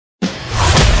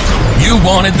You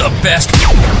wanted the best.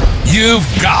 You've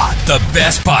got the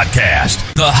best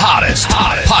podcast, the hottest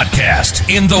podcast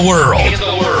in the world.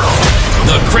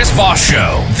 The Chris Voss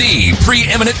Show, the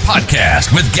preeminent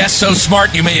podcast with guests so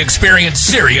smart you may experience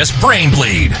serious brain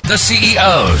bleed. The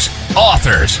CEOs,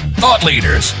 authors, thought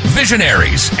leaders,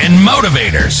 visionaries, and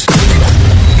motivators.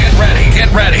 Get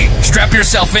ready. Strap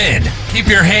yourself in. Keep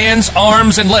your hands,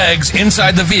 arms, and legs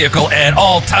inside the vehicle at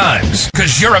all times,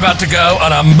 because you're about to go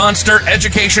on a monster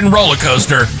education roller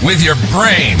coaster with your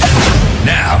brain.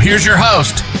 Now, here's your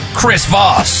host, Chris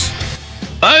Voss.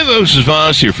 Hi, folks. It's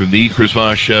Voss here from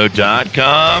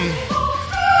thechrisvossshow.com.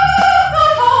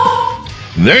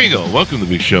 There you go. Welcome to the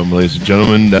big show, ladies and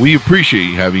gentlemen. We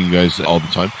appreciate having you guys all the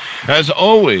time. As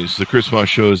always, the Chris Voss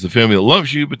Show is the family that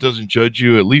loves you but doesn't judge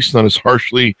you, at least not as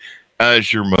harshly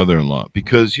as your mother-in-law,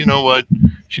 because you know what?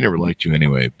 She never liked you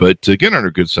anyway. But to get on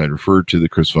her good side, refer to the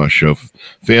Chris Voss Show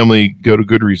family. Go to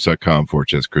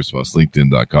goodreads.com/Chris Voss,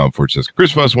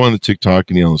 LinkedIn.com/Chris Voss, one of the TikTok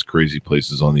and all those crazy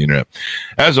places on the internet.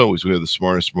 As always, we have the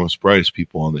smartest, most brightest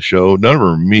people on the show. None of them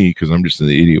are me, because I'm just an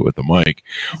idiot with the mic.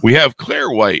 We have Clare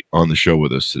White on the show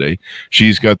with us today.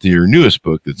 She's got her newest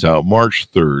book that's out March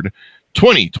 3rd,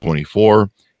 2024.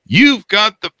 You've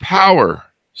Got the Power,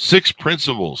 6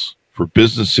 Principles for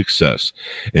Business Success.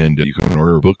 And you can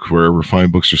order a book wherever fine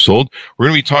books are sold. We're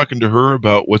going to be talking to her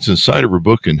about what's inside of her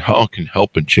book and how it can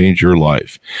help and change your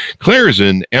life. Clare is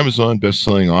an Amazon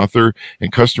best-selling author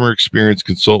and customer experience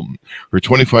consultant. Her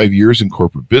 25 years in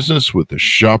corporate business with the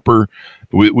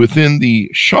within the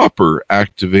shopper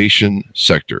activation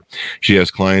sector. She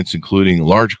has clients including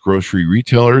large grocery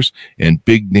retailers and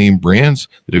big name brands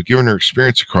that have given her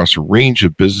experience across a range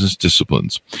of business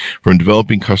disciplines, from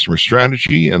developing customer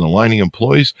strategy and aligning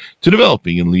employees to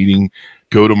developing and leading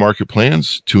go-to-market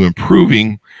plans to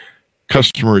improving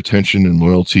customer retention and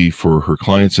loyalty for her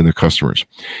clients and their customers.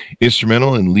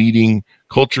 Instrumental in leading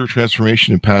culture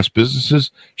transformation in past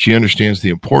businesses, she understands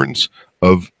the importance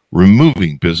of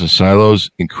removing business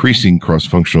silos, increasing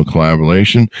cross-functional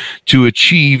collaboration to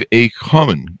achieve a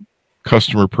common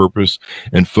customer purpose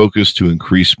and focus to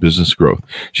increase business growth.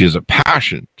 She has a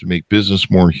passion to make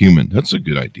business more human. That's a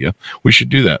good idea. We should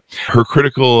do that. Her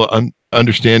critical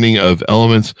understanding of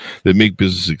elements that make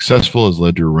business successful has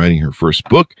led to her writing her first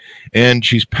book, and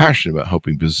she's passionate about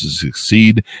helping businesses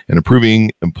succeed and improving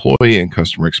employee and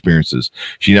customer experiences.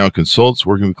 She now consults,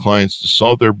 working with clients to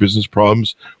solve their business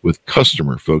problems with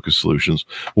customer-focused solutions.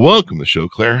 Welcome to the show,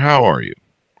 Clare. How are you?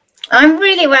 I'm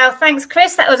really well. Thanks,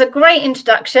 Chris. That was a great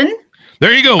introduction.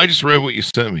 There you go. I just read what you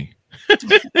sent me.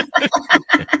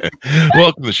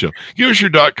 Welcome to the show. Give us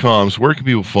your .coms. Where can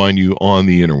people find you on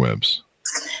the interwebs?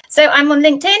 So I'm on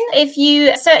LinkedIn. If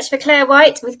you search for Clare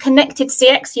White with Connected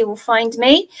CX, you will find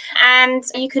me. And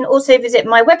you can also visit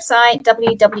my website,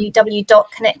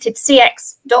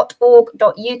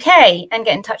 www.connectedcx.org.uk, and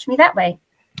get in touch with me that way.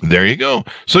 There you go.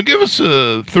 So give us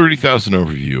a 30,000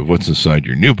 overview of what's inside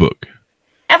your new book.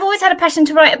 I've always had a passion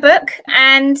to write a book,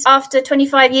 and after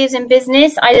 25 years in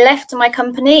business, I left my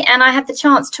company and I had the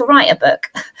chance to write a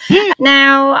book.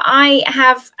 Now, I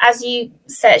have, as you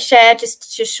shared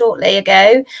just shortly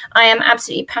ago, I am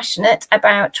absolutely passionate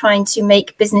about trying to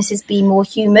make businesses be more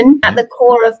human. At the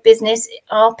core of business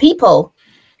are people.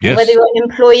 Yes. Whether you're an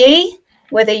employee,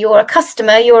 whether you're a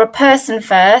customer, you're a person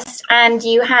first, and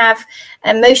you have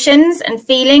emotions and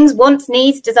feelings, wants,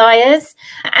 needs, desires.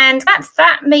 And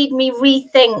that made me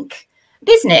rethink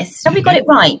business. Have we got it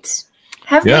right?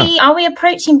 Are we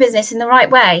approaching business in the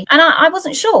right way? And I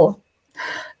wasn't sure.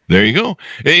 There you go.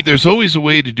 Hey, there's always a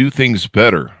way to do things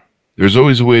better. There's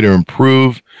always a way to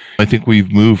improve. I think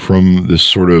we've moved from this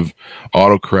sort of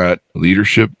autocrat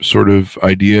leadership sort of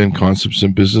idea and concepts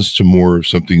in business to more of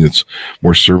something that's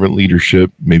more servant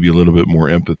leadership, maybe a little bit more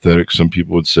empathetic, some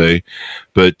people would say,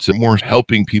 but more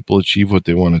helping people achieve what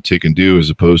they want to take and do, as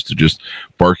opposed to just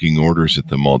barking orders at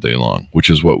them all day long, which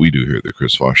is what we do here at the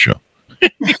Chris Voss Show.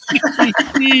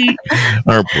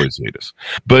 Our employees hate us.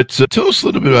 But tell us a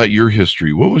little bit about your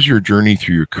history. What was your journey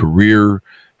through your career?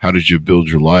 How did you build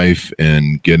your life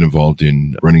and get involved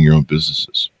in running your own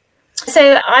businesses?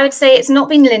 So I would say it's not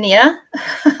been linear.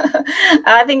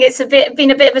 I think it's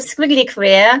been a bit of a squiggly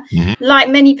career. Mm-hmm. Like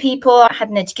many people, I had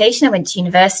an education. I went to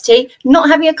university, not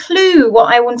having a clue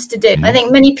what I wanted to do. Mm-hmm. I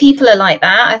think many people are like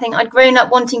that. I think I'd grown up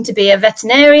wanting to be a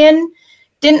veterinarian,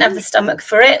 didn't have the stomach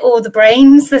for it or the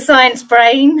brains, the science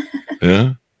brain.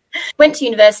 Yeah. Went to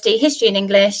university, history and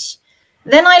English.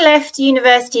 Then I left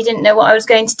university, didn't know what I was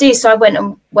going to do. So I went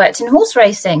and worked in horse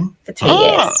racing for 3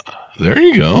 years. There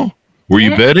you go. Were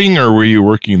you betting or were you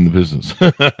working in the business?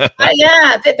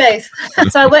 Yeah, a bit both.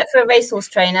 So I worked for a racehorse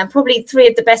trainer, probably 3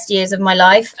 of the best years of my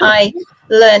life. I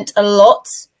learnt a lot,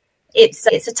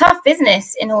 It's a tough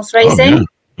business in horse Oh, racing. yeah.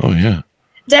 Oh, yeah.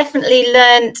 Definitely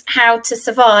learned how to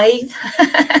survive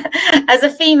as a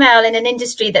female in an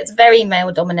industry that's very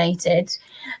male dominated.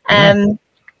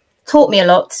 Taught me a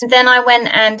lot. Then I went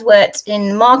and worked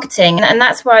in marketing, and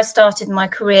that's where I started my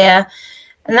career.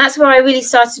 And that's where I really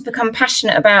started to become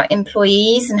passionate about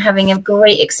employees and having a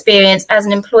great experience as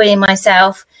an employee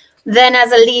myself, then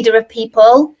as a leader of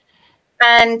people.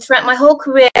 And throughout my whole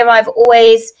career, I've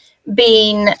always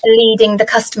been leading the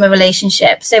customer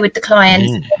relationship. So with the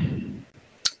clients,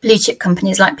 blue chip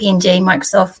companies like P&G,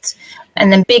 Microsoft,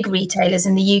 and then big retailers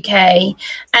in the UK.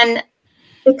 And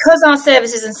because our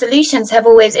services and solutions have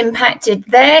always impacted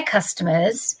their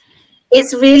customers,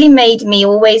 it's really made me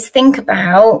always think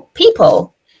about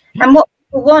people and what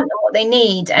people want and what they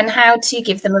need and how to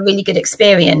give them a really good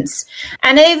experience.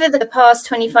 And over the past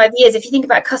 25 years, if you think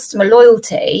about customer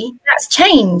loyalty, that's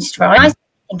changed, right? I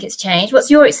think it's changed. What's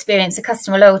your experience of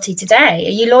customer loyalty today? Are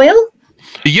you loyal?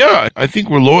 Yeah, I think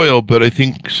we're loyal, but I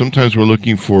think sometimes we're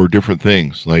looking for different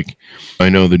things. Like, I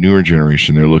know the newer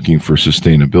generation, they're looking for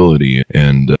sustainability,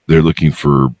 and they're looking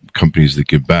for companies that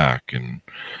give back and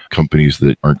companies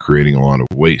that aren't creating a lot of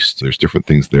waste. There's different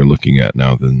things they're looking at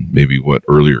now than maybe what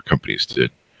earlier companies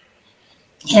did.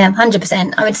 Yeah,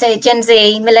 100%. I would say Gen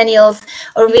Z, millennials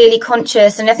are really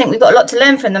conscious, and I think we've got a lot to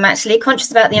learn from them, actually.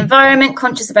 Conscious about the environment,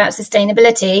 conscious about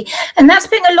sustainability. And that's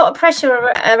putting a lot of pressure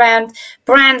around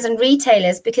brands and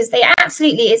retailers, because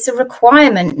it's a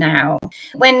requirement now.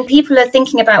 When people are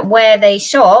thinking about where they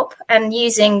shop and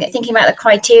thinking about the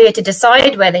criteria to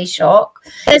decide where they shop,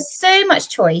 there's so much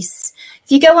choice.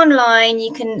 If you go online,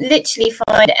 you can literally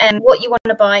find what you want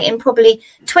to buy in probably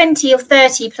 20 or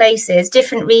 30 places,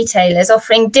 different retailers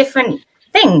offering different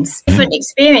things, different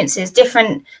experiences,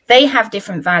 they have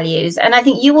different values. And I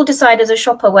think you will decide as a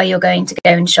shopper where you're going to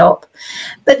go and shop.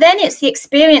 But then it's the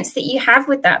experience that you have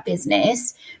with that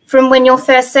business from when you're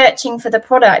first searching for the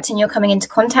product and you're coming into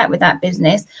contact with that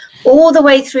business, all the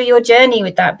way through your journey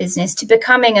with that business to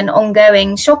becoming an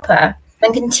ongoing shopper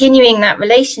and continuing that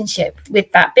relationship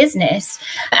with that business.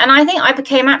 And I think I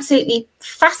became absolutely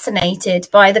fascinated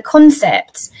by the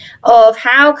concept of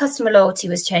how customer loyalty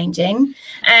was changing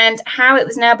and how it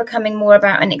was now becoming more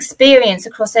about an experience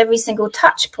across every single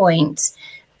touch point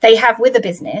they have with a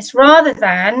business, rather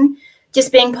than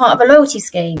just being part of a loyalty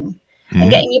scheme. And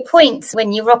getting your points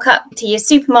when you rock up to your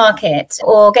supermarket,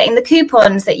 or getting the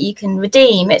coupons that you can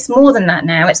redeem. It's more than that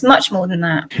now. It's much more than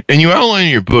that. And you outline in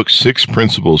your book 6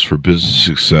 principles for business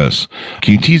success.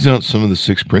 Can you tease out some of the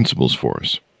 6 principles for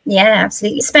us? Yeah,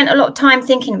 absolutely. Spent a lot of time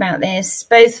thinking about this,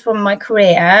 both from my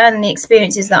career and the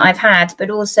experiences that I've had, but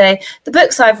also the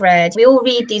books I've read. We all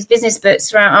read these business books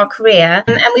throughout our career,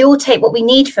 and we all take what we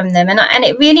need from them. And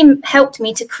it really helped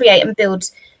me to create and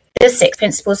build the 6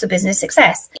 principles of business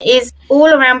success. Is all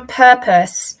around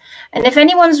purpose. And if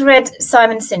anyone's read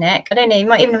Simon Sinek, I don't know, you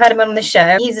might even have had him on the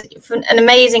show. He's an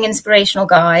amazing, inspirational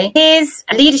guy. His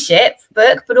leadership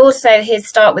book, but also his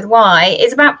Start With Why,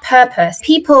 is about purpose.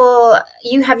 People,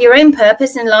 you have your own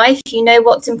purpose in life. You know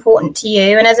what's important to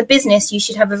you. And as a business, you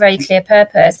should have a very clear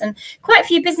purpose. And quite a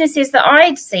few businesses that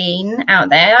I'd seen out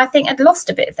there, I think, had lost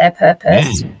a bit of their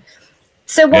purpose.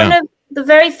 So one of the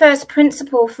very first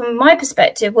principle from my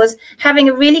perspective was having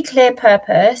a really clear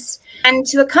purpose, and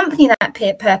to accompany that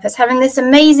purpose, having this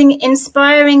amazing,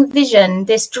 inspiring vision,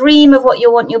 this dream of what you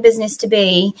want your business to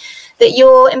be, that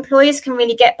your employees can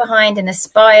really get behind and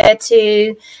aspire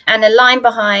to and align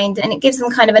behind. And it gives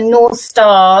them kind of a North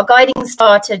Star, guiding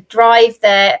star to drive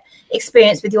their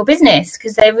experience with your business,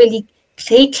 because they're really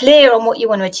clear on what you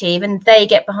want to achieve and they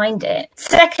get behind it.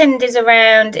 Second is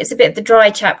around, it's a bit of the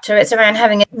dry chapter, it's around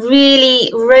having a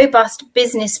really robust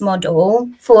business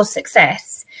model for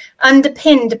success,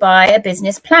 underpinned by a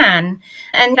business plan.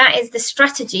 And that is the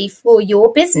strategy for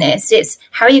your business. It's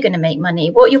how you're going to make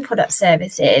money, what your product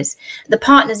service is, the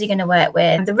partners you're going to work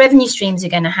with, the revenue streams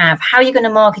you're going to have, how you're going to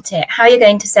market it, how you're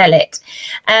going to sell it.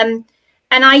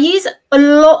 And I use a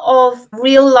lot of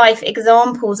real life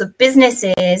examples of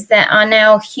businesses that are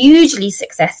now hugely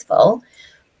successful,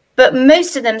 but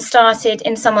most of them started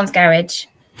in someone's garage.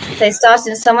 So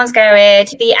started in someone's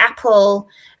garage. The Apple,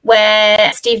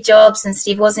 where Steve Jobs and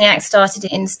Steve Wozniak started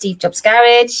in Steve Jobs'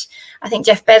 garage. I think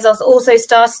Jeff Bezos also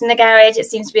started in the garage. It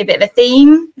seems to be a bit of a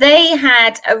theme. They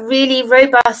had a really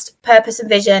robust purpose and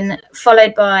vision,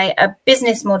 followed by a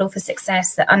business model for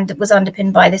success that was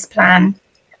underpinned by this plan.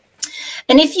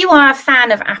 And if you are a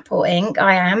fan of Apple Inc.,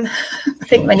 I am, I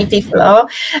think many people are,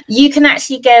 you can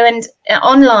actually go and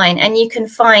online and you can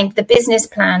find the business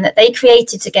plan that they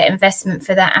created to get investment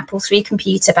for their Apple III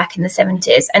computer back in the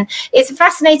 70s. And it's a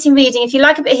fascinating reading. If you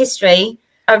like a bit of history,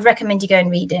 I would recommend you go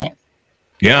and read it.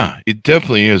 Yeah, it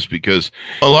definitely is, because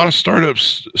a lot of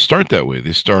startups start that way.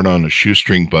 They start on a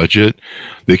shoestring budget.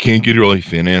 They can't get early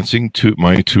financing.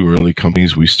 My two early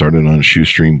companies, we started on a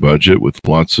shoestring budget with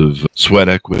lots of sweat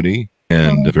equity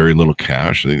and very little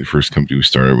cash. I think the first company we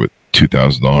started with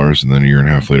 $2,000, and then a year and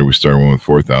a half later we started one with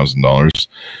 $4,000,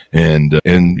 and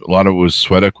a lot of it was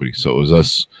sweat equity. So it was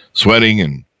us sweating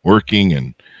and working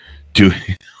and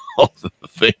doing all the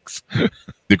things.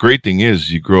 The great thing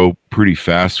is you grow pretty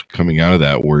fast coming out of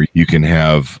that, where you can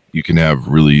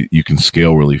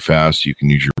scale really fast. You can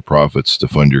use your profits to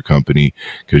fund your company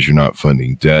because you're not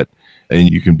funding debt, and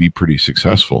you can be pretty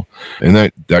successful.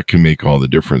 And that can make all the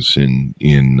difference in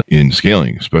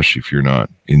scaling, especially if you're not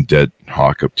in debt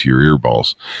hawk up to your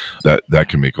earballs. That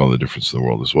can make all the difference in the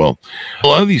world as well. A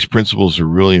lot of these principles are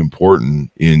really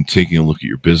important in taking a look at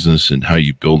your business and how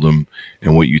you build them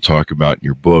and what you talk about in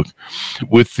your book.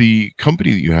 With the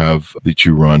company that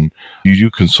you run, do you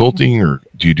do consulting, or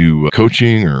do you do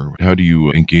coaching, or how do you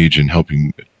engage in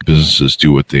helping businesses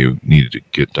do what they needed to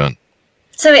get done?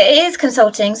 So it is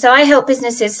consulting. So I help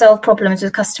businesses solve problems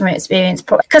with customer experience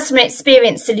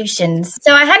solutions.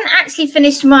 So I hadn't actually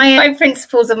finished my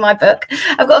principles of my book.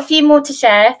 I've got a few more to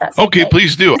share. If that's okay.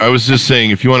 Please do. I was just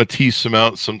saying, if you want to tease some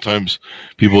out, sometimes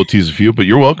people will tease a few, but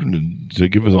you're welcome to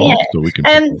give us all so we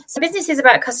can. So business is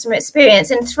about customer experience,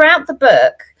 and throughout the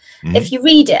book, if you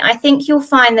read it, I think you'll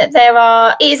find that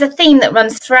it is a theme that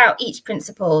runs throughout each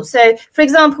principle. So, for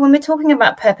example, when we're talking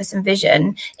about purpose and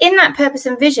vision, in that purpose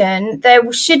and vision, there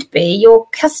should be your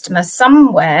customer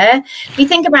somewhere. If you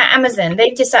think about Amazon,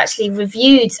 they've just actually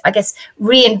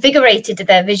reinvigorated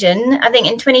their vision. I think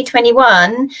in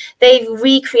 2021, they've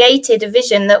recreated a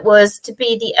vision that was to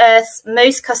be the Earth's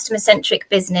most customer-centric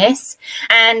business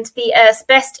and the Earth's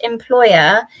best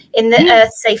employer in the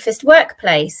Earth's safest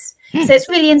workplace. So it's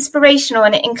really inspirational,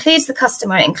 and it includes the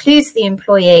customer, it includes the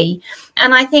employee.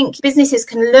 And I think businesses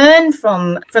can learn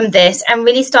from this and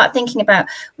really start thinking about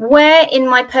where in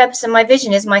my purpose and my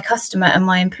vision is my customer and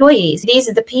my employees. These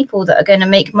are the people that are going to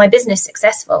make my business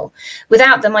successful.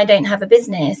 Without them, I don't have a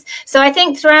business. So I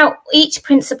think throughout each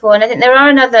principle, and I think there are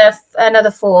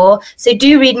another 4, so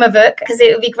do read my book because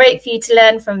it would be great for you to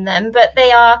learn from them. But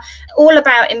they are all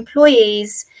about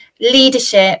employees,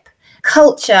 leadership,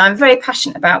 culture. I'm very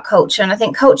passionate about culture, and I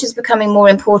think culture is becoming more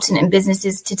important in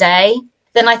businesses today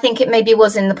than I think it maybe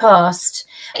was in the past.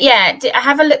 Yeah,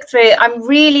 have a look through.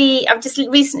 I've just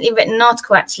recently written an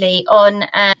article actually on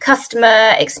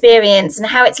customer experience and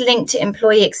how it's linked to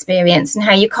employee experience, and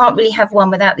how you can't really have one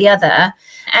without the other,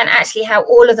 and actually how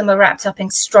all of them are wrapped up in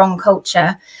strong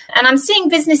culture. And I'm seeing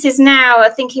businesses now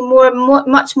are thinking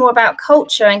much more about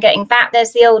culture and getting back.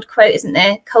 There's the old quote, isn't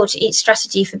there? Culture eats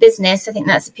strategy for business. I think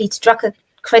that's a Peter Drucker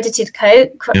credited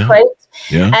quote.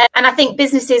 Yeah. And I think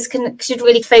businesses should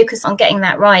really focus on getting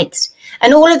that right.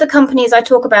 And all of the companies I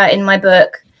talk about in my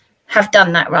book have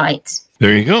done that right.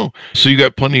 There you go. So you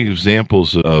got plenty of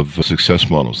examples of success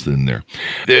models in there.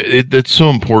 That's so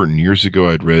important. Years ago,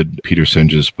 I'd read Peter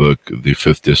Senge's book, The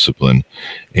Fifth Discipline,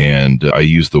 and I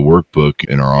used the workbook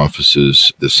in our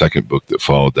offices, the second book that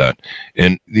followed that.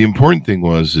 And the important thing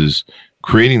is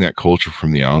creating that culture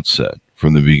from the outset,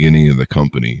 from the beginning of the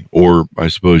company. Or I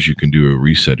suppose you can do a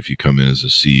reset if you come in as a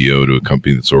CEO to a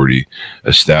company that's already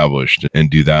established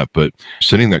and do that. But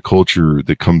setting that culture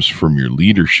that comes from your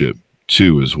leadership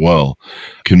too as well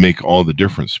can make all the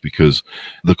difference, because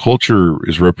the culture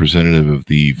is representative of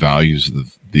the values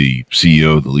of the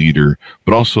CEO, the leader,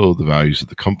 but also the values of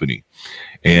the company.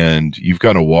 And you've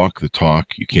got to walk the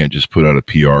talk. You can't just put out a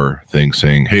PR thing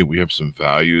saying, hey, we have some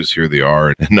values, here they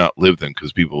are, and not live them,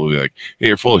 because people will be like, hey,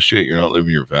 you're full of shit, you're not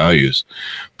living your values.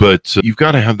 But you've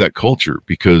got to have that culture,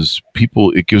 because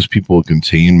it gives people a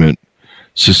containment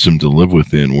system to live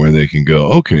within, where they can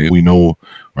go, okay, we know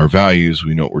our values,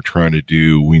 we know what we're trying to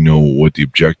do, we know what the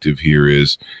objective here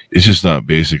is. It's just not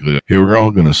basically, hey, we're all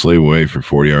going to slave away for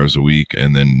 40 hours a week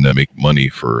and then make money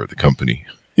for the company.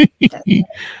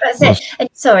 That's it. And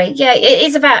it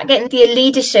is about getting the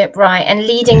leadership right and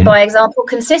leading by example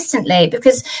consistently,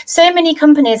 because so many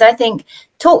companies, I think,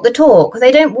 talk the talk,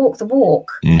 they don't walk the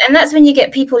walk. And that's when you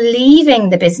get people leaving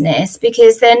the business,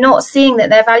 because they're not seeing that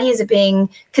their values are being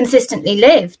consistently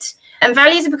lived. And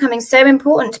values are becoming so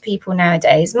important to people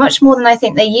nowadays, much more than I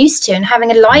think they used to, and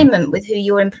having alignment with who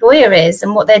your employer is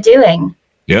and what they're doing.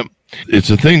 Yep.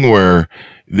 It's a thing where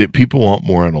that people want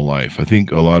more out of life. I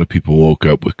think a lot of people woke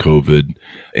up with COVID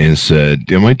and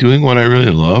said, am I doing what I really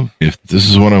love? If this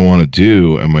is what I want to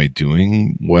do, am I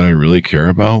doing what I really care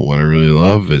about, what I really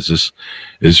love? Is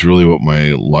really what my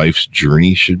life's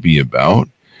journey should be about?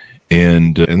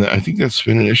 And I think that's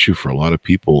been an issue for a lot of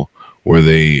people, where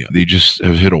they just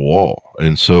have hit a wall.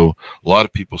 And so a lot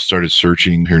of people started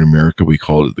searching here in America. We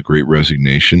called it the Great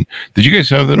Resignation. Did you guys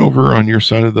have that over on your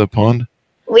side of the pond?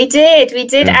 We did,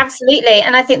 Yeah. absolutely.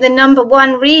 And I think the number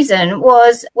one reason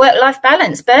was work-life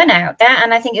balance, burnout. Yeah,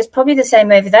 and I think it's probably the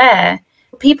same over there.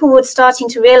 People were starting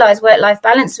to realize work-life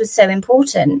balance was so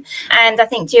important. And I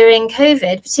think during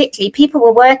COVID, particularly, people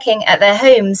were working at their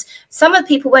homes. Some of the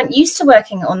people weren't used to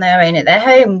working on their own at their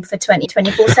home for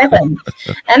 24/7.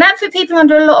 And that put people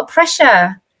under a lot of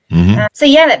pressure. Mm-hmm. So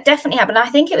yeah, that definitely happened. I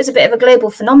think it was a bit of a global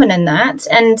phenomenon, that,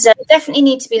 and definitely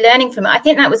need to be learning from it. I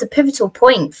think that was a pivotal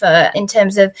point in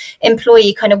terms of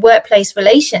employee kind of workplace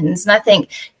relations. And I think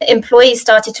employees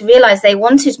started to realize they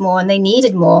wanted more and they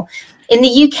needed more. In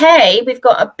the UK, we've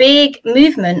got a big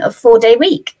movement of 4-day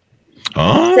week.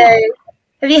 Oh. So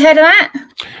have you heard of that?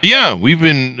 Yeah,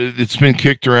 it's been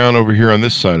kicked around over here on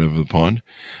this side of the pond.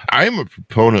 I'm a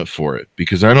proponent for it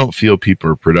because I don't feel people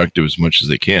are productive as much as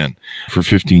they can. For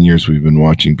 15 years, we've been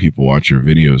watching people watch our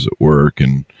videos at work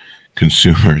and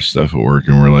consume our stuff at work.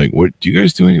 And we're like, what, do you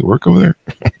guys do any work over there?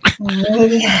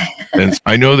 Yeah. And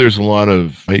I know there's a lot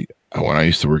of, when I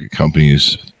used to work at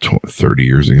companies 30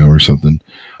 years ago or something,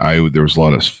 there was a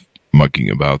lot of mucking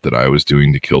about that I was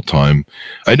doing to kill time.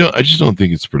 I just don't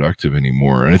think it's productive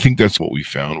anymore. And I think that's what we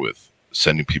found with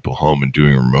sending people home and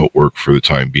doing remote work for the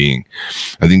time being.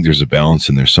 I think there's a balance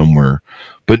in there somewhere.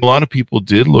 But a lot of people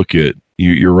did look at,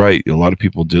 you're right, a lot of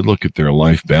people did look at their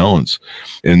life balance.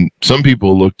 And some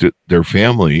people looked at their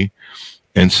family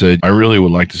and said, I really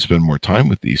would like to spend more time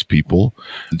with these people.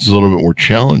 It's a little bit more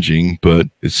challenging, but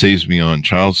it saves me on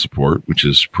child support, which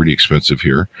is pretty expensive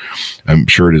here. I'm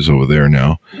sure it is over there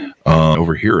now.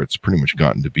 Over here, it's pretty much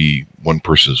gotten to be one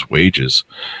person's wages.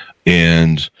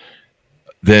 And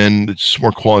then it's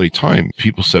more quality time.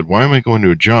 People said, why am I going to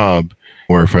a job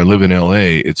where if I live in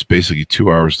LA, it's basically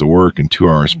 2 hours to work and 2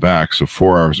 hours back. So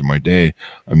 4 hours of my day,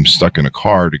 I'm stuck in a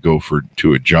car to go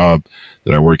to a job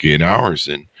that I work 8 hours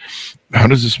in. How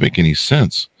does this make any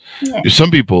sense? Yeah.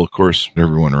 Some people, of course,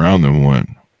 everyone around them went,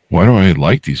 why do I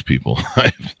like these people?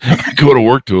 I go to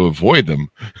work to avoid them.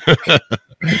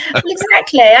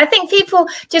 Exactly. I think people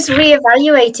just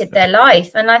reevaluated their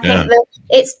life, and I think that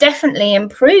it's definitely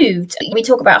improved. We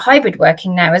talk about hybrid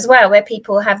working now as well, where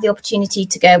people have the opportunity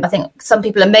to go. I think some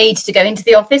people are made to go into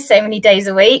the office so many days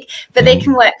a week, but they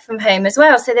can work from home as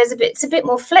well. So it's a bit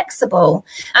more flexible.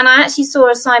 And I actually saw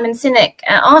a Simon Sinek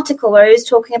article where he was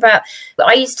talking about,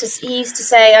 he used to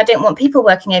say, I don't want people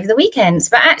working over the weekends,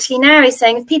 but actually now he's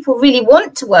saying if people really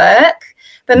want to work,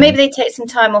 but maybe they take some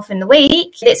time off in the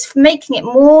week, it's making it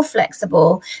more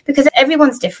flexible because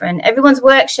everyone's different. Everyone's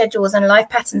work schedules and life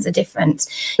patterns are different.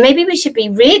 Maybe we should be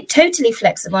totally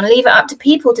flexible and leave it up to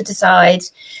people to decide.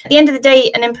 At the end of the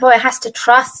day, an employer has to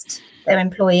trust their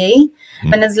employee.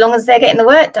 And as long as they're getting the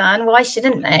work done, why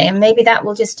shouldn't they? And maybe that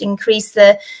will just increase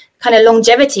the kind of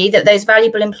longevity that those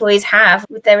valuable employees have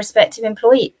with their respective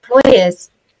employers.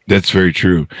 That's very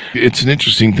true. It's an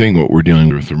interesting thing what we're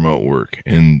dealing with remote work.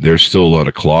 And there's still a lot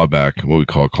of clawback, what we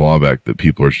call clawback, that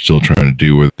people are still trying to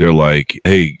do where they're like,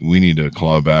 hey, we need to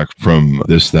claw back from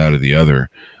this, that, or the other.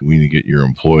 We need to get your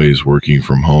employees working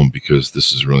from home because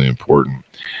this is really important.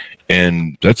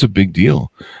 And that's a big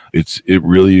deal. It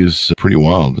really is pretty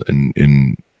wild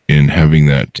in having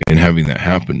that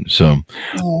happen. So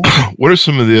what are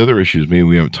some of the other issues maybe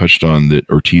we haven't touched on that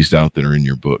or teased out that are in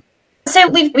your book? So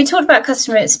we talked about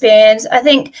customer experience. I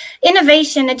think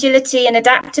innovation, agility, and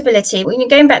adaptability,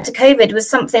 going back to COVID, was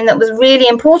something that was really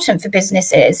important for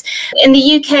businesses. In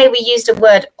the UK, we used a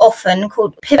word often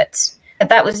called pivot.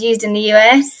 That was used in the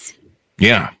US.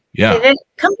 Yeah.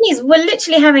 Companies were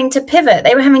literally having to pivot.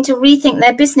 They were having to rethink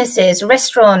their businesses.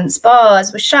 Restaurants,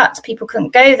 bars were shut. People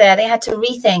couldn't go there. They had to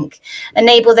rethink,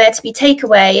 enable there to be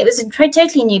takeaway. It was a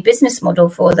totally new business model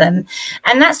for them.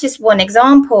 And that's just one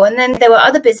example. And then there were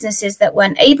other businesses that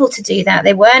weren't able to do that.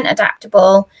 They weren't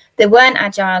adaptable. They weren't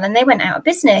agile, and they went out of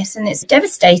business, and it's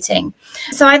devastating.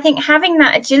 So I think having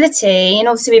that agility, and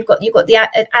obviously you've got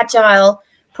the agile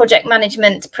project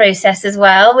management process as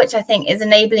well, which I think is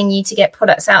enabling you to get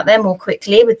products out there more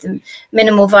quickly with the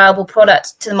minimal viable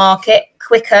product to the market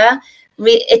quicker,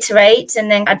 reiterate and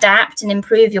then adapt and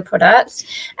improve your product.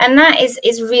 And that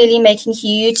is really making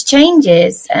huge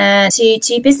changes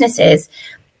to businesses.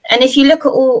 And if you look at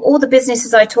all the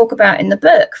businesses I talk about in the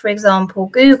book, for example,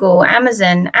 Google,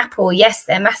 Amazon, Apple, yes,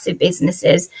 they're massive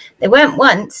businesses. They weren't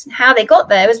once. How they got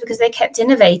there was because they kept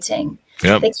innovating.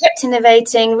 Yep. They kept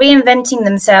innovating, reinventing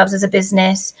themselves as a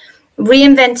business,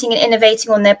 reinventing and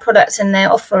innovating on their products and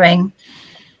their offering.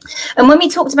 And when we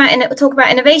talk about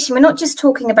innovation, we're not just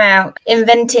talking about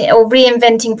inventing or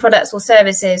reinventing products or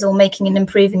services or making and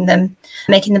improving them,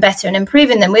 making them better and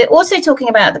improving them. We're also talking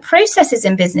about the processes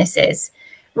in businesses,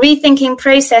 rethinking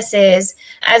processes,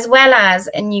 as well as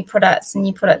new products and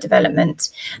new product development.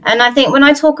 And I think when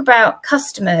I talk about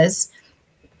customers,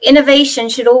 innovation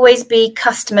should always be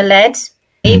customer-led.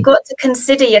 You've got to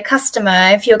consider your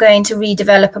customer. If you're going to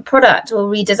redevelop a product or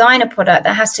redesign a product,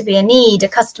 there has to be a need, a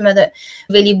customer that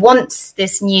really wants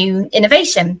this new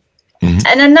innovation.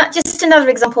 And then just another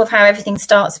example of how everything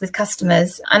starts with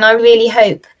customers. And I really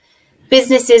hope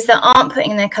businesses that aren't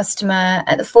putting their customer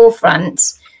at the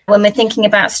forefront when we're thinking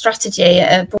about strategy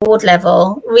at a board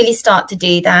level really start to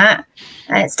do that.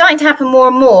 It's starting to happen more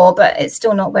and more, but it's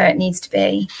still not where it needs to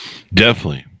be.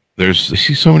 Definitely. I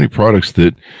see so many products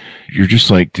that you're just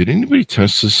like, did anybody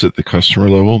test this at the customer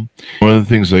level? One of the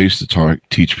things I used to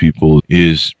teach people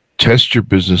is test your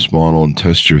business model and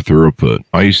test your throughput.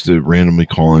 I used to randomly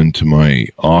call into my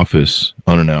office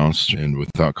unannounced and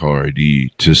without caller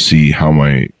ID to see how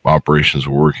my operations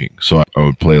were working. So I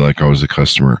would play like I was a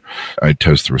customer. I'd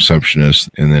test the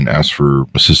receptionist and then ask for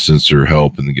assistance or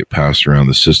help and then get passed around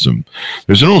the system.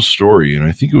 There's an old story, and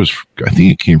I think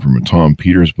it came from a Tom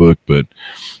Peters book, but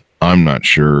I'm not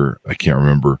sure. I can't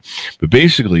remember. But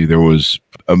basically, there was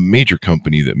a major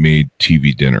company that made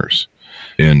TV dinners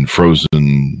and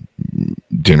frozen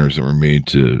dinners that were made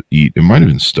to eat. It might have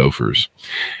been Stouffer's.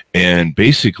 And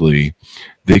basically,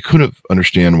 they couldn't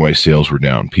understand why sales were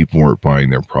down. People weren't buying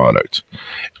their product.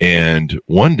 And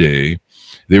one day,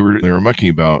 they were mucking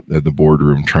about at the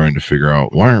boardroom trying to figure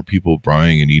out, why aren't people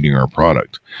buying and eating our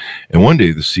product? And one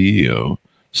day, the CEO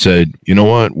said, you know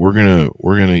what, we're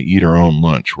gonna eat our own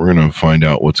lunch. We're gonna find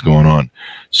out what's going on.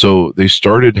 So they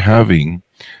started having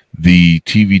the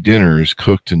TV dinners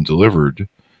cooked and delivered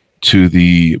to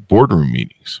the boardroom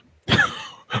meetings.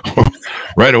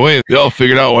 Right away, they all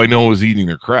figured out why no one was eating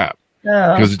their crap,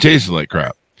 because it tasted like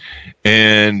crap.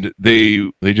 And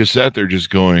they just sat there just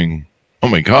going, oh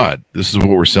my God, this is what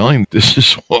we're selling. This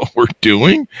is what we're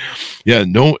doing. Yeah,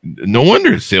 no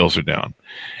wonder sales are down.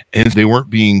 And they weren't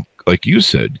being, like you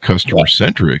said, customer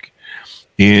centric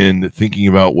in thinking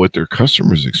about what their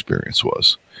customer's experience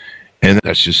was. And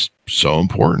that's just so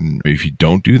important. If you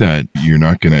don't do that, you're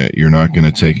not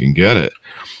gonna take and get it.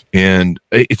 And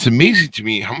it's amazing to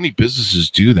me how many businesses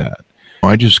do that.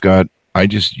 I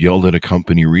just yelled at a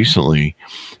company recently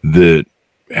that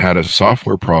had a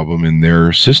software problem in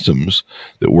their systems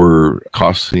that were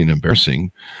costly and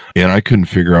embarrassing. And I couldn't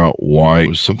figure out why. It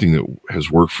was something that has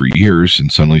worked for years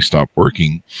and suddenly stopped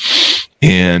working.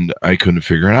 And I couldn't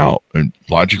figure it out. And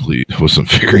logically, it wasn't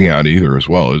figuring out either as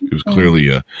well. It was clearly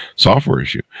a software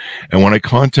issue. And when I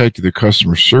contacted their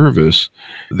customer service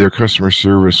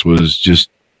was just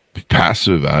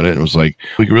passive about it. It was like,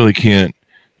 we really can't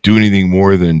do anything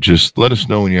more than just let us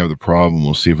know when you have the problem.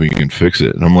 We'll see if we can fix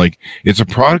it. And I'm like, it's a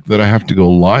product that I have to go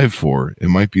live for. It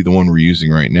might be the one we're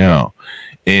using right now.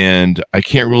 And I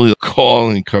can't really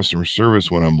call in customer service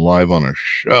when I'm live on a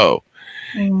show.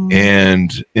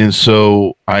 And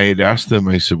so I had asked them,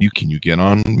 I said, can you get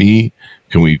on me?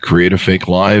 Can we create a fake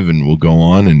live and we'll go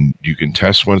on and you can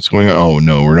test what's going on? Oh,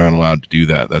 no, we're not allowed to do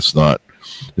that. It's not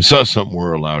something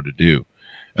we're allowed to do.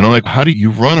 And I'm like, how do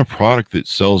you run a product that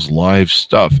sells live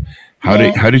stuff? How do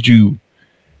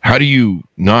you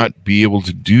not be able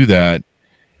to do that?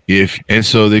 And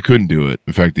so they couldn't do it.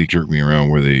 In fact, they jerked me around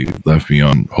where they left me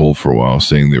on hold for a while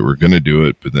saying they were going to do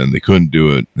it, but then they couldn't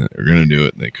do it. And they were going to do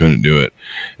it and they couldn't do it.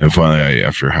 And finally,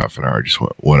 after half an hour, I just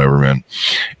went, whatever, man.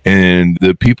 And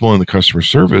the people in the customer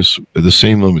service are the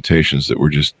same limitations that were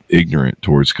just ignorant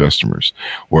towards customers.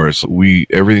 Whereas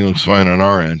everything looks fine on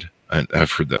our end. And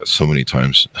I've heard that so many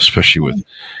times, especially with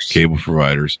cable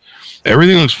providers.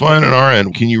 Everything looks fine on our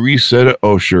end. Can you reset it?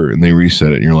 Oh, sure. And they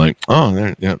reset it. And you're like,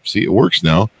 oh, yeah, see, it works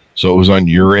now. So it was on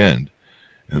your end.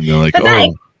 And they're like,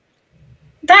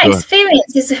 that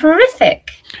experience is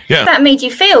horrific. Yeah. That made you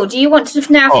feel. Do you want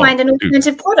to now find an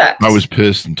alternative product? I was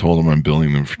pissed and told them I'm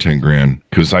billing them for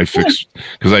 $10,000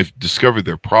 because I've discovered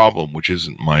their problem, which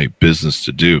isn't my business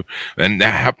to do. And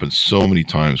that happens so many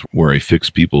times where I fix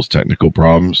people's technical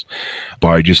problems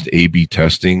by just A/B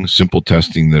testing, simple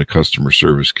testing that a customer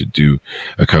service could do,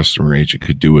 a customer agent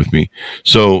could do with me.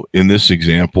 So in this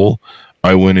example,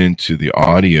 I went into the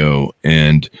audio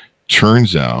and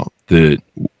turns out that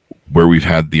where we've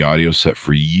had the audio set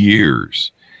for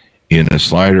years in a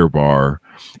slider bar,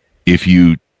 if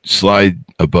you slide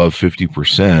above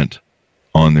 50%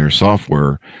 on their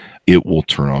software, it will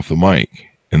turn off the mic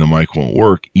and the mic won't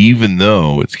work, even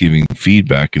though it's giving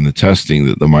feedback in the testing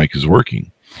that the mic is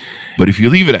working. But if you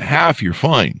leave it at half, you're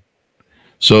fine.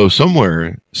 So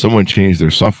somewhere, someone changed their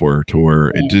software to where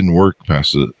it didn't work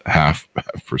past a half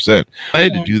percent. I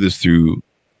had to do this through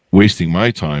wasting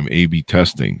my time A/B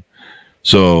testing.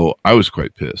 So I was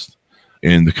quite pissed.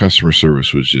 And the customer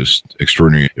service was just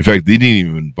extraordinary. In fact, they didn't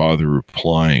even bother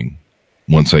replying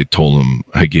once I told them,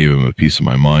 I gave them a piece of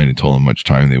my mind and told them how much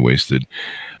time they wasted,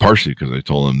 partially because I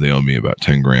told them they owe me about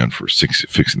 10 grand for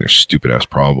fixing their stupid ass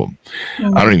problem.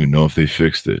 I don't even know if they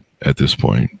fixed it at this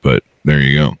point, but there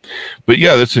you go. But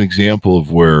yeah, that's an example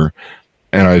of where,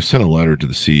 and I've sent a letter to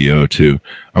the CEO too.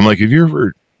 I'm like, have you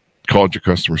ever called your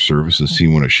customer service and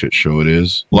seen what a shit show it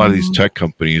is? A lot of these tech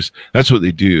companies, that's what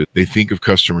they do. They think of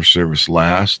customer service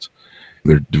last.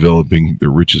 They're developing their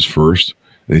riches first.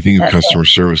 They think of customer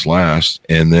service last,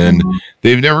 and then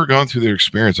they've never gone through their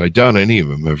experience. I doubt any of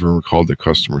them have ever called the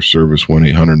customer service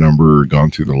 1-800 number or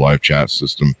gone through the live chat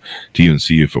system to even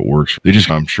see if it works. They just,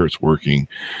 I'm sure it's working.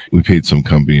 We paid some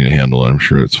company to handle it. I'm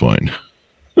sure it's fine.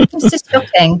 It's just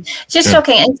shocking.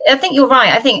 Shocking. And I think you're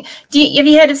right. I think, have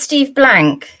you heard of Steve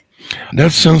Blank?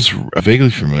 That sounds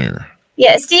vaguely familiar.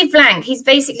 Yeah, Steve Blank, he's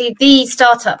basically the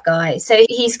startup guy. So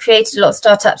he's created a lot of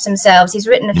startups himself. He's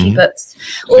written a few books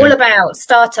all about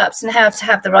startups and how to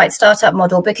have the right startup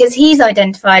model, because he's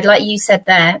identified, like you said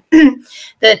there,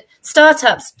 that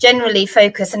startups generally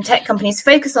focus, and tech companies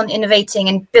focus on innovating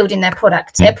and building their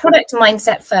product. Their product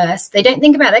mindset first. They don't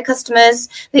think about their customers.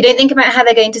 They don't think about how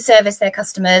they're going to service their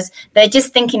customers. They're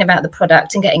just thinking about the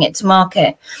product and getting it to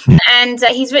market. And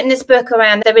he's written this book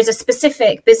around, there is a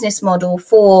specific business model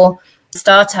for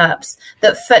startups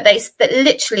that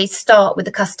literally start with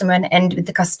the customer and end with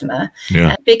the customer,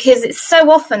 because it's so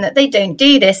often that they don't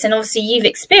do this. And obviously you've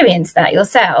experienced that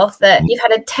yourself, that you've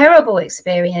had a terrible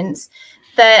experience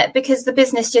that because the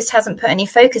business just hasn't put any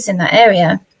focus in that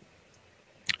area.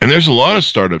 And there's a lot of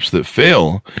startups that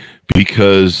fail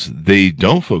because they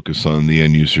don't focus on the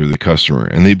end user, the customer,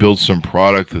 and they build some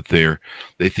product that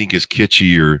they think is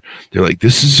kitschy, or they're like,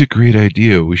 this is a great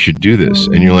idea, we should do this.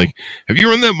 And you're like, have you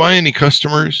run that by any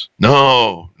customers?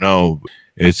 No,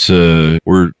 it's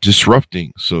we're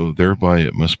disrupting, so thereby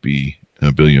it must be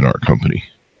a billion-dollar company.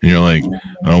 And you're like, I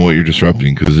don't know what you're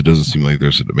disrupting, because it doesn't seem like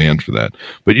there's a demand for that.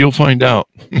 But you'll find out.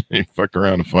 You fuck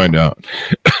around and find out,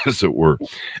 as it were.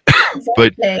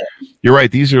 But you're right.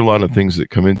 These are a lot of things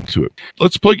that come into it.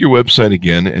 Let's plug your website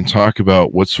again and talk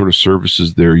about what sort of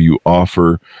services there you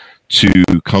offer to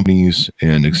companies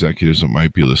and executives that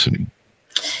might be listening.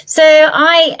 So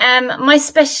my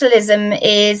specialism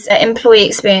is employee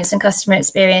experience and customer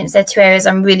experience. They're two areas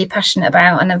I'm really passionate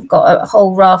about, and I've got a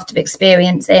whole raft of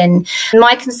experience in.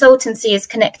 My consultancy is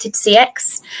Connected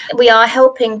CX. We are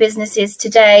helping businesses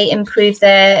today improve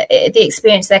the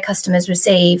experience their customers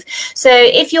receive. So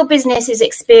if your business is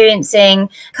experiencing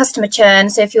customer churn,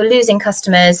 so if you're losing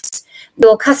customers,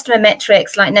 your customer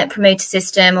metrics like Net Promoter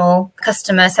System or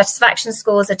customer satisfaction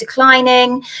scores are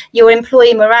declining, your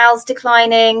employee morale is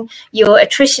declining, your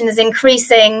attrition is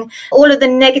increasing, all of the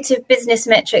negative business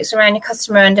metrics around your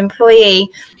customer and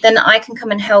employee, then I can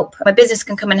come and help, my business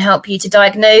can come and help you to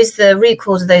diagnose the root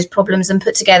cause of those problems and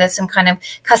put together some kind of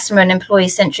customer and employee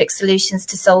centric solutions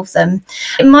to solve them.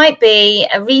 It might be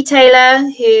a retailer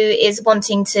who is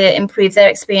wanting to improve their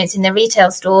experience in their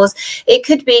retail stores. It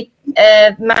could be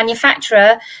a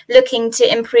manufacturer looking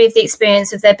to improve the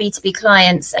experience of their B2B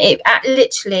clients.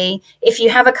 Literally, if you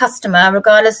have a customer,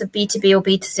 regardless of B2B or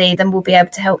B2C, then we'll be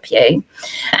able to help you.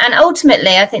 And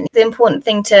ultimately, I think the important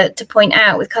thing to point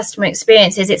out with customer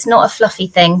experience is it's not a fluffy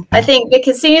thing. I think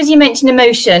because as soon as you mention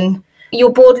emotion,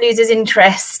 your board loses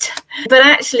interest. But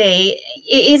actually,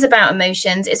 it is about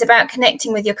emotions. It's about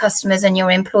connecting with your customers and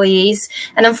your employees.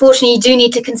 And unfortunately, you do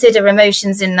need to consider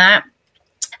emotions in that.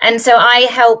 And so I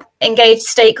help engage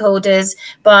stakeholders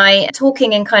by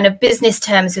talking in kind of business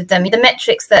terms with them, the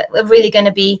metrics that are really going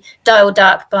to be dialed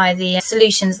up by the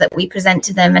solutions that we present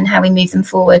to them and how we move them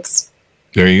forwards.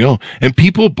 There you go. And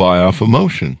people buy off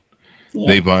emotion. Yeah.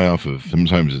 They buy off of,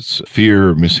 sometimes it's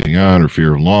fear of missing out or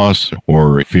fear of loss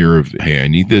or fear of, hey, I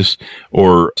need this.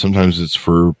 Or sometimes it's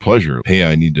for pleasure. Hey,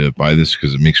 I need to buy this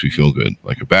because it makes me feel good.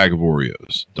 Like a bag of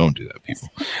Oreos. Don't do that, people.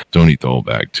 Don't eat the whole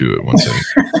bag too at once.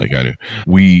 Like I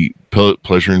do.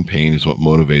 Pleasure and pain is what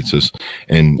motivates us,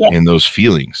 and those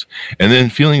feelings. And then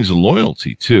feelings of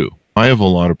loyalty too. I have a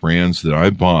lot of brands that I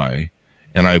buy,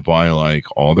 and I buy like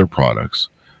all their products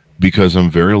because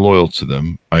I'm very loyal to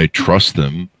them. I trust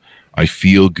them. I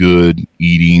feel good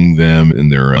eating them,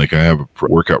 and they're like, I have a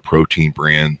workout protein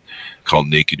brand called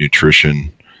Naked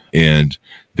Nutrition, and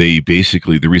they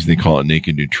basically, the reason they call it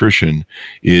naked nutrition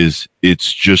is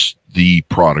it's just the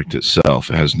product itself.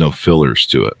 It has no fillers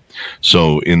to it.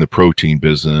 So in the protein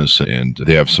business, and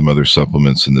they have some other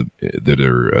supplements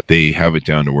they have it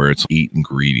down to where it's 8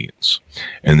 ingredients,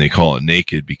 and they call it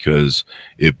naked because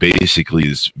it basically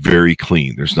is very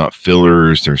clean. There's not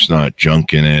fillers. There's not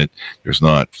junk in it. There's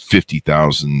not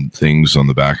 50,000 things on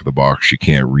the back of the box you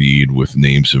can't read with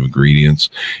names of ingredients.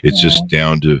 It's just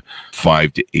down to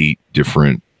 5 to 8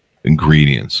 different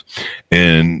ingredients.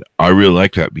 And I really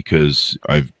like that because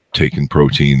I've taken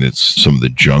protein that's some of the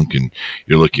junk, and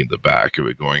you're looking at the back of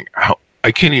it going, how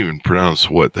I can't even pronounce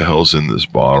what the hell's in this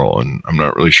bottle, and I'm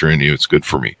not really sure any of it's good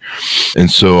for me.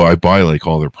 And so I buy like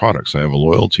all their products. I have a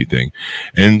loyalty thing.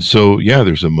 And so, yeah,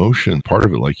 there's emotion part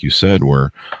of it, like you said,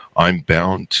 where I'm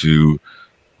bound to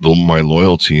my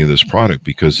loyalty in this product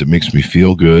because it makes me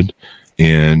feel good.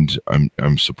 And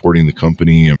I'm supporting the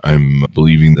company. I'm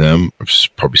believing them. I've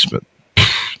probably spent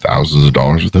thousands of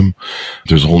dollars with them.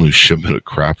 There's a whole new shipment of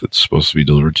crap that's supposed to be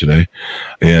delivered today.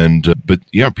 And, but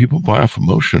yeah, people buy off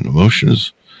emotion. Emotion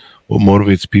is what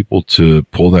motivates people to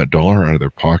pull that dollar out of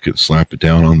their pocket, slap it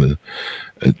down on the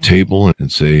table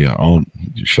and say, I'll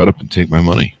shut up and take my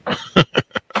money.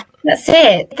 That's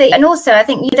it. And also, I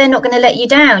think they're not going to let you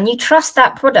down. You trust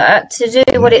that product to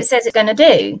do what it says it's going to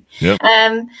do. Yep.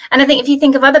 And I think if you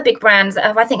think of other big brands that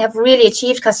have really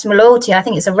achieved customer loyalty, I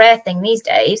think it's a rare thing these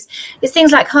days, it's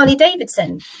things like Harley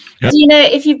Davidson. Yep. So,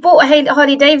 if you've bought a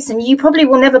Harley Davidson, you probably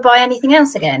will never buy anything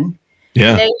else again.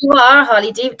 Yeah. You are a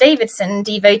Harley Davidson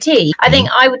devotee. I think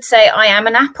I would say I am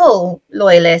an Apple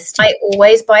loyalist. I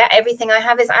always buy everything I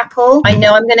have is Apple. I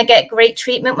know I'm going to get great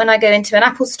treatment when I go into an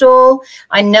Apple store.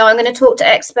 I know I'm going to talk to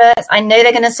experts. I know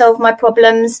they're going to solve my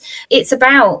problems. It's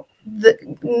about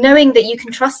knowing that you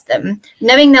can trust them,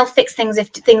 knowing they'll fix things if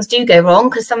things do go wrong,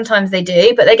 because sometimes they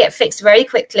do, but they get fixed very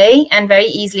quickly and very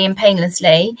easily and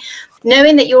painlessly.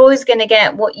 Knowing that you're always going to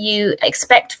get what you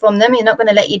expect from them, you're not going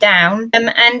to let you down.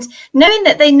 And knowing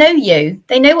that they know you,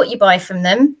 they know what you buy from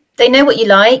them, they know what you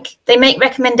like, they make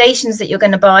recommendations that you're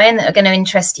going to buy and that are going to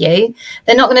interest you.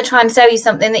 They're not going to try and sell you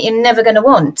something that you're never going to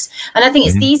want. And I think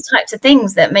it's these types of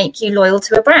things that make you loyal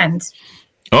to a brand.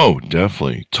 Oh,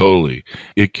 definitely. Totally.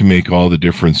 It can make all the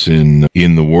difference in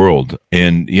the world.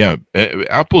 And yeah,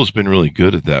 Apple's been really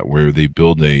good at that, where they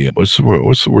build what's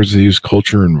the words they use?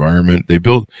 Culture, environment. They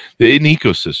build an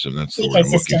ecosystem. That's the word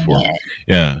I'm looking for.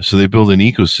 Yeah. So they build an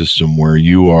ecosystem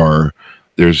where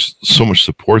there's so much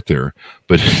support there,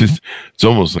 but it's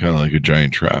almost kind of like a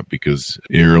giant trap, because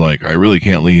you're like, I really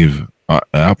can't leave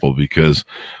Apple because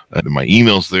my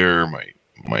email's there, my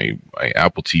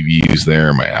Apple TV is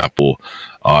there, my Apple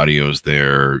Audio's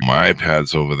there, my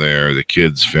iPad's over there, the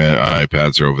kids'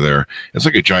 iPads are over there. It's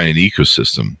like a giant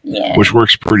ecosystem, which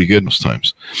works pretty good most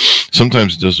times.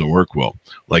 Sometimes it doesn't work well.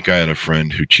 Like I had a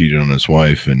friend who cheated on his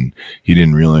wife, and he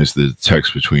didn't realize the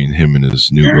text between him and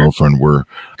his new girlfriend were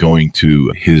going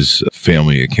to his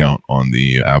family account on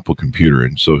the Apple computer,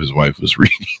 and so his wife was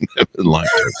reading them and lying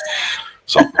to him.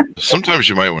 So sometimes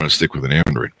you might want to stick with an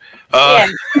Android.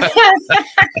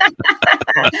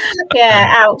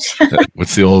 Yeah, ouch.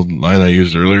 What's the old line I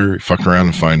used earlier? Fuck around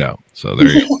and find out. So there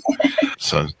you go.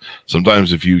 So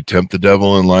sometimes if you tempt the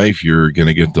devil in life, you're going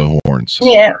to get the horns.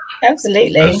 Yeah,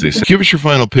 absolutely. As they say. Give us your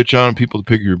final pitch on people to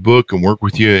pick your book and work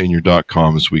with you in your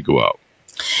 .com as we go out.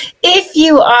 If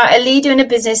you are a leader in a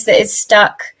business that is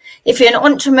stuck, if you're an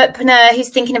entrepreneur who's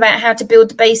thinking about how to build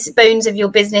the basic bones of your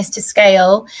business to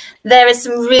scale, there is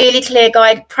some really clear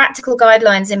practical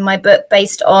guidelines in my book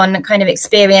based on kind of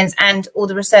experience and all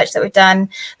the research that we've done.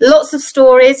 Lots of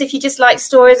stories. If you just like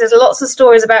stories, there's lots of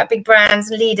stories about big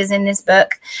brands and leaders in this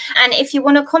book. And if you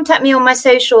want to contact me on my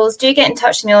socials, do get in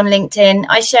touch with me on LinkedIn.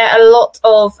 I share a lot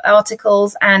of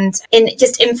articles and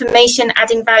just information,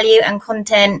 adding value and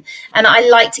content. And I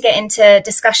like to get into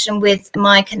discussion with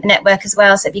my network as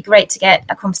well. So it'd be great to get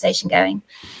a conversation going.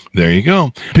 There you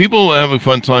go. People have a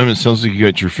fun time. It sounds like you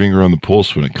got your finger on the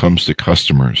pulse when it comes to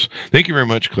customers. Thank you very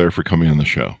much, Claire, for coming on the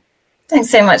show. Thanks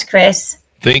so much, Chris.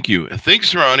 Thank you.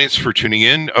 Thanks to our audience for tuning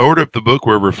in. Order up the book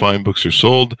wherever fine books are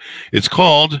sold. It's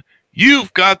called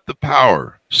You've Got the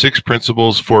Power: 6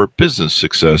 Principles for Business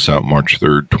Success, out March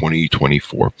 3rd,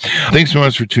 2024. Thanks so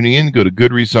much for tuning in. Go to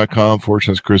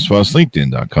goodreads.com/Chris Voss,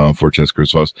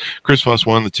 LinkedIn.com/Chris Voss, Chris Voss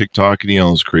 1, the TikTok, and all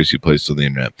those crazy places on the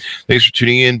internet. Thanks for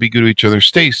tuning in. Be good to each other.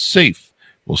 Stay safe.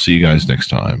 We'll see you guys next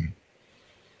time.